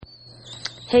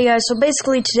Hey guys, so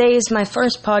basically today is my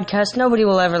first podcast. Nobody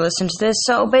will ever listen to this,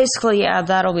 so basically, yeah,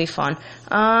 that'll be fun.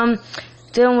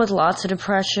 Dealing with lots of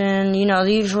depression, the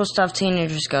usual stuff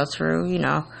teenagers go through,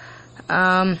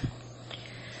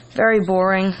 very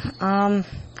boring. I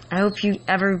hope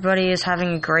everybody is having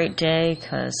a great day,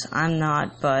 because I'm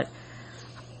not, but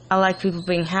I like people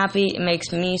being happy. It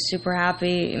makes me super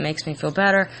happy. It makes me feel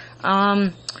better.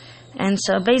 And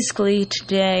so basically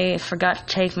today I forgot to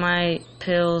take my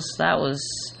pills. And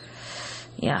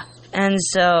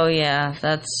so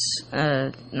that's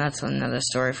another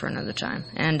story for another time.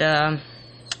 And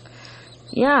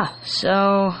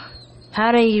so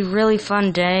had a really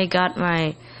fun day. Got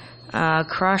my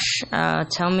crush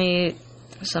tell me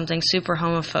something super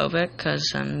homophobic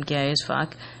because I'm gay as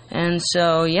fuck. And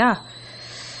so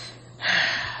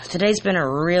today's been a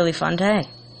really fun day.